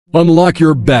Unlock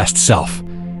your best self.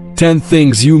 10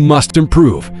 things you must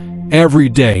improve every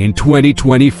day in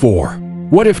 2024.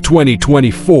 What if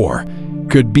 2024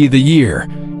 could be the year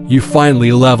you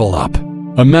finally level up?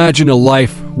 Imagine a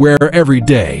life where every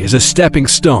day is a stepping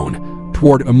stone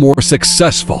toward a more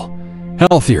successful,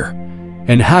 healthier,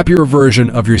 and happier version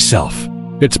of yourself.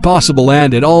 It's possible,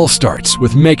 and it all starts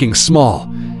with making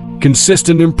small,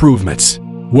 consistent improvements.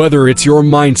 Whether it's your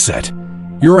mindset,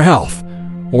 your health,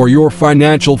 or your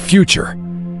financial future,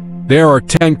 there are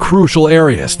 10 crucial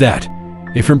areas that,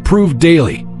 if improved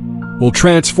daily, will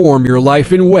transform your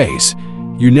life in ways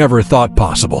you never thought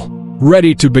possible.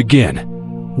 Ready to begin?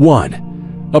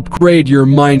 1. Upgrade your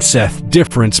mindset.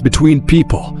 Difference between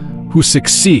people who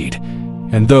succeed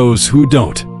and those who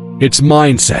don't. It's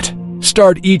mindset.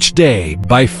 Start each day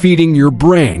by feeding your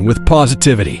brain with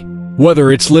positivity.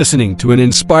 Whether it's listening to an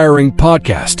inspiring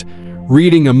podcast,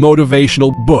 reading a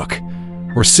motivational book,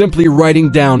 or simply writing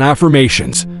down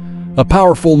affirmations, a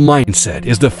powerful mindset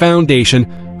is the foundation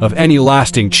of any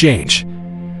lasting change.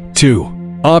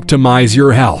 2. Optimize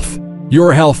your health.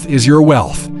 Your health is your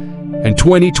wealth, and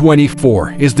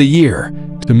 2024 is the year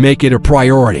to make it a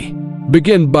priority.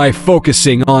 Begin by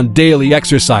focusing on daily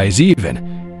exercise,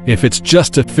 even if it's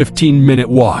just a 15-minute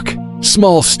walk.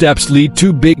 Small steps lead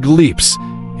to big leaps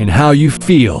in how you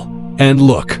feel and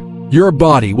look. Your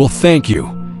body will thank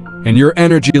you, and your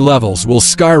energy levels will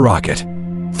skyrocket.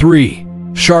 3.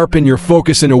 Sharpen your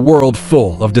focus in a world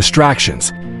full of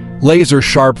distractions.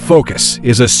 Laser-sharp focus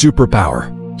is a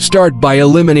superpower. Start by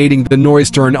eliminating the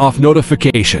noise, turn off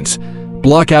notifications,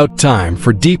 block out time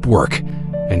for deep work,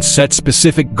 and set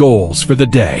specific goals for the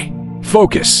day.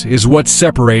 Focus is what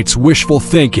separates wishful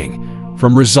thinking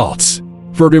from results.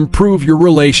 To improve your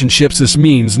relationships, this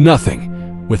means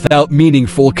nothing without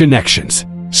meaningful connections.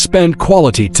 Spend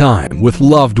quality time with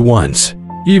loved ones.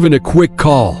 Even a quick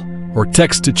call or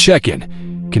text to check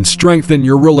in can strengthen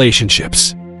your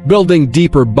relationships. Building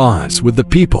deeper bonds with the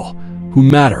people who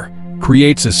matter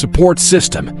creates a support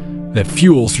system that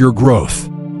fuels your growth.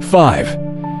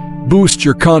 5. Boost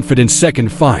your confidence. Second,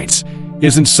 finds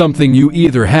isn't something you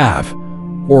either have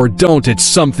or don't, it's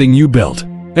something you build.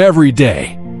 Every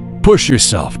day, push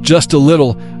yourself just a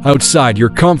little outside your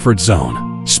comfort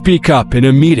zone. Speak up in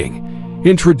a meeting,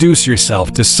 introduce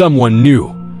yourself to someone new,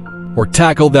 or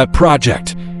tackle that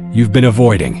project you've been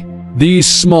avoiding. These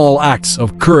small acts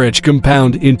of courage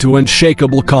compound into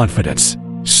unshakable confidence.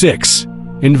 6.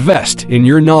 Invest in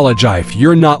your knowledge. If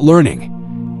you're not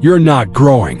learning, you're not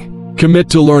growing. Commit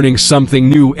to learning something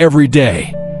new every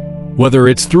day. Whether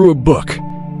it's through a book,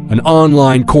 an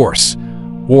online course,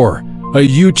 or a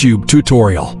YouTube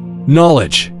tutorial,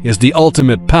 knowledge is the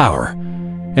ultimate power.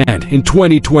 And in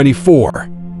 2024,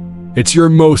 it's your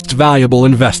most valuable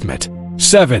investment.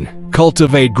 7.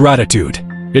 Cultivate gratitude.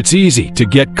 It's easy to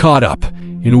get caught up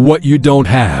in what you don't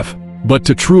have, but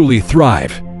to truly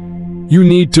thrive, you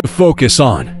need to focus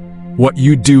on what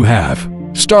you do have.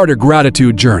 Start a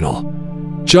gratitude journal,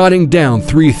 jotting down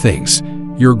 3 things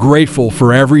you're grateful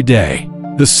for every day.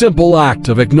 The simple act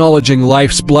of acknowledging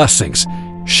life's blessings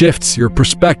shifts your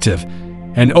perspective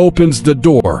and opens the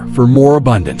door for more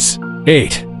abundance.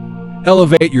 8.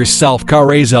 Elevate your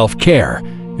self-care. Self-care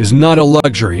is not a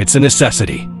luxury, it's a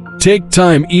necessity. Take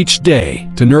time each day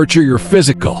to nurture your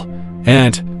physical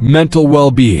and mental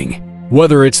well-being.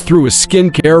 Whether it's through a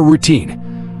skincare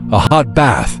routine, a hot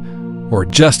bath, or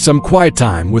just some quiet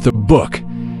time with a book,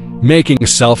 making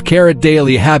self-care a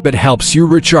daily habit helps you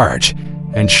recharge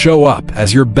and show up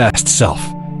as your best self.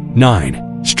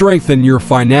 9. Strengthen your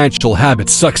financial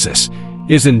habits. Success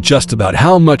isn't just about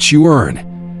how much you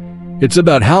earn, it's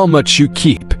about how much you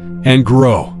keep and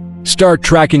grow. Start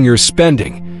tracking your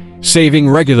spending, saving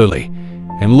regularly,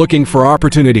 and looking for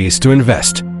opportunities to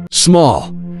invest.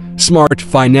 Small, smart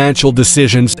financial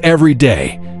decisions every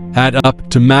day add up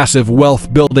to massive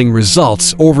wealth-building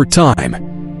results over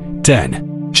time.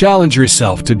 10. Challenge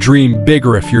yourself to dream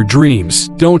bigger. If your dreams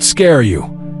don't scare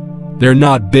you, they're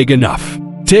not big enough.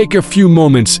 Take a few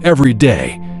moments every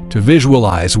day to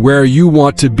visualize where you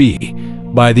want to be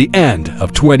by the end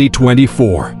of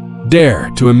 2024. Dare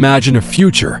to imagine a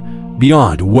future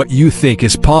beyond what you think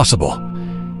is possible,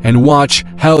 and watch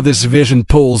how this vision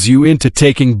pulls you into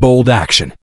taking bold action.